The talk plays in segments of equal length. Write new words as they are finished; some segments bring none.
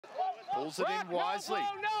Pulls it in wisely.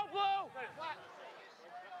 No blue!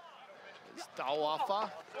 It's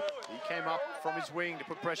Dawaffa. He came up from his wing to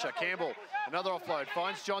put pressure. Campbell, another offload,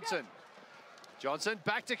 finds Johnson. Johnson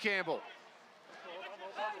back to Campbell.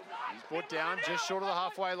 He's brought down just short of the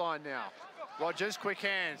halfway line now. Rogers, quick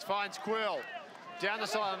hands, finds Quill. Down the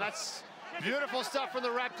side, and that's beautiful stuff from the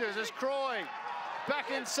Raptors as Croy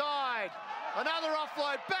back inside. Another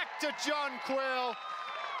offload back to John Quill.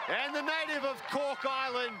 And the native of Cork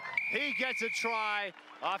Island, he gets a try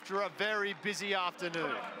after a very busy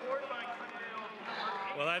afternoon.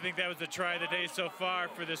 Well, I think that was the try of the day so far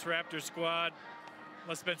for this Raptor squad.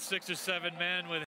 Must have been 6 or 7 men with